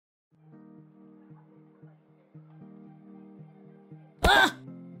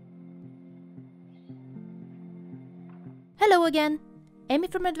Hello again! Amy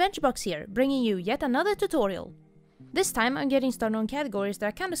from Adventure Box here, bringing you yet another tutorial. This time I'm getting started on categories that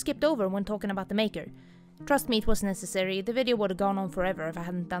I kinda skipped over when talking about the maker. Trust me, it was necessary, the video would have gone on forever if I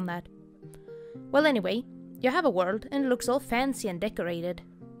hadn't done that. Well anyway, you have a world and it looks all fancy and decorated.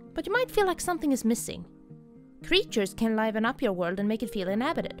 But you might feel like something is missing. Creatures can liven up your world and make it feel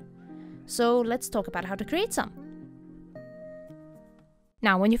inhabited. So let's talk about how to create some.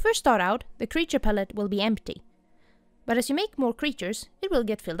 Now when you first start out, the creature palette will be empty. But as you make more creatures, it will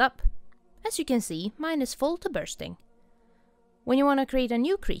get filled up. As you can see, mine is full to bursting. When you want to create a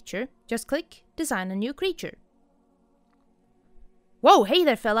new creature, just click Design a New Creature. Whoa, hey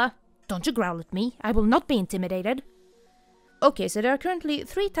there fella! Don't you growl at me, I will not be intimidated. Okay, so there are currently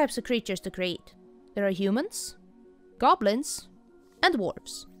 3 types of creatures to create. There are humans, goblins, and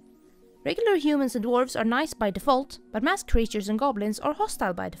dwarves. Regular humans and dwarves are nice by default, but masked creatures and goblins are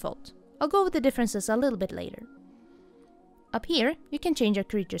hostile by default. I'll go over the differences a little bit later. Up here, you can change your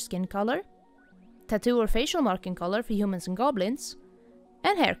creature's skin color, tattoo or facial marking color for humans and goblins,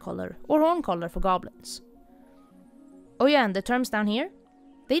 and hair color or horn color for goblins. Oh yeah, and the terms down here,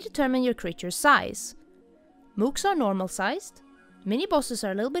 they determine your creature's size. Mooks are normal sized, mini bosses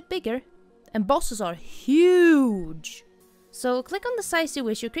are a little bit bigger, and bosses are huge. So click on the size you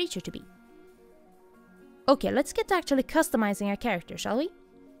wish your creature to be. Okay, let's get to actually customizing a character, shall we?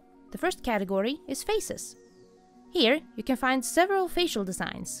 The first category is faces. Here, you can find several facial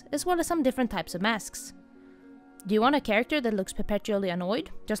designs, as well as some different types of masks. Do you want a character that looks perpetually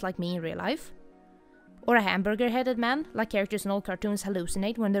annoyed, just like me in real life? Or a hamburger-headed man, like characters in old cartoons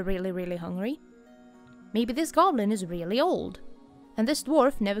hallucinate when they're really hungry? Maybe this goblin is really old, and this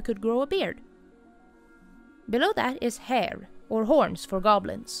dwarf never could grow a beard. Below that is hair, or horns for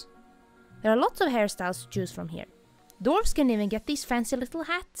goblins. There are lots of hairstyles to choose from here. Dwarves can even get these fancy little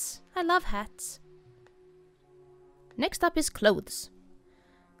hats. I love hats. Next up is clothes.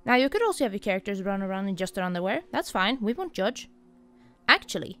 Now you could also have your characters run around in just their underwear, that's fine, we won't judge.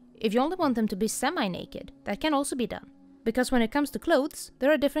 Actually, if you only want them to be semi-naked, that can also be done. Because when it comes to clothes,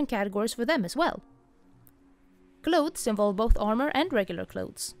 there are different categories for them as well. Clothes involve both armor and regular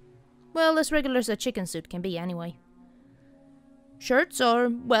clothes. Well, as regular as a chicken suit can be anyway. Shirts are,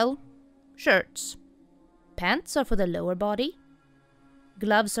 well, shirts. Pants are for the lower body.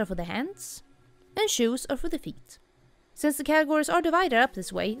 Gloves are for the hands. And shoes are for the feet. Since the categories are divided up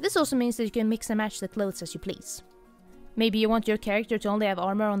this way, this also means that you can mix and match the clothes as you please. Maybe you want your character to only have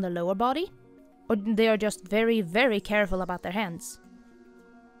armor on the lower body? Or they are just very careful about their hands.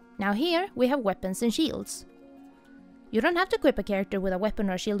 Now here, we have weapons and shields. You don't have to equip a character with a weapon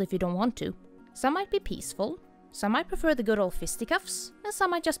or a shield if you don't want to. Some might be peaceful, some might prefer the good old fisticuffs, and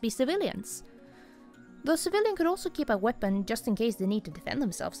some might just be civilians. Though a civilian could also keep a weapon just in case they need to defend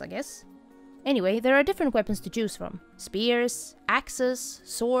themselves, I guess. Anyway, there are different weapons to choose from. Spears, axes,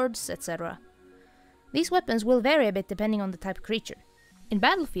 swords, etc. These weapons will vary a bit depending on the type of creature. In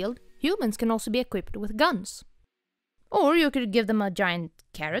Battlefield, humans can also be equipped with guns. Or you could give them a giant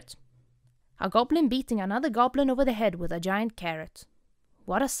carrot. A goblin beating another goblin over the head with a giant carrot.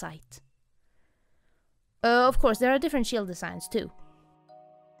 What a sight. Of course, there are different shield designs too.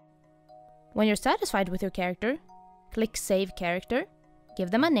 When you're satisfied with your character, click Save Character,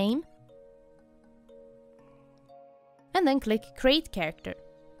 give them a name, and then click Create Character.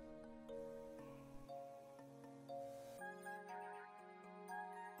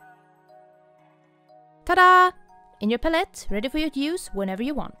 Ta-da! In your palette, ready for you to use whenever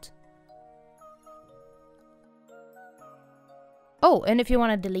you want. Oh, and if you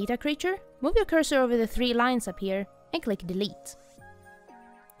want to delete a creature, move your cursor over the 3 lines up here and click Delete.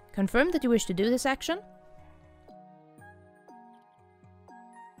 Confirm that you wish to do this action.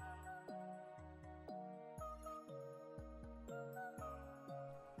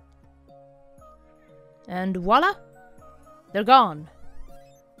 And voila! They're gone.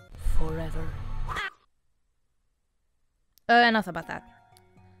 Forever. Enough about that.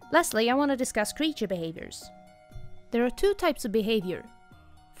 Lastly, I want to discuss creature behaviors. There are 2 types of behavior,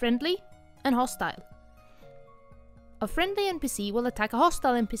 friendly and hostile. A friendly NPC will attack a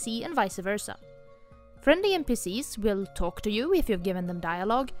hostile NPC and vice versa. Friendly NPCs will talk to you if you've given them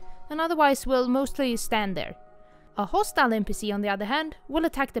dialogue, and otherwise will mostly stand there. A hostile NPC, on the other hand, will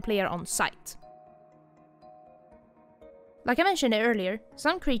attack the player on sight. Like I mentioned earlier,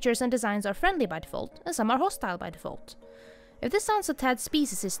 some creatures and designs are friendly by default, and some are hostile by default. If this sounds a tad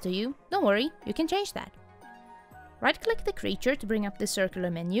speciesist to you, don't worry, you can change that. Right-click the creature to bring up this circular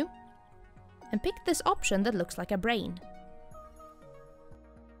menu, and pick this option that looks like a brain.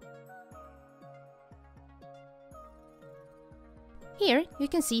 Here you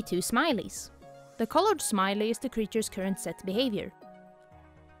can see 2 smileys. The colored smiley is the creature's current set behavior.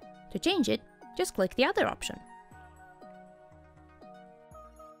 To change it, just click the other option.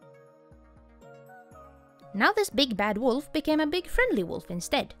 Now this big bad wolf became a big friendly wolf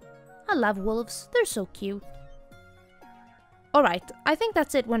instead. I love wolves, they're so cute. Alright, I think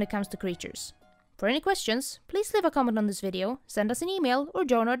that's it when it comes to creatures. For any questions, please leave a comment on this video, send us an email, or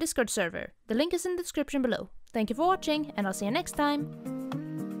join our Discord server. The link is in the description below. Thank you for watching, and I'll see you next time!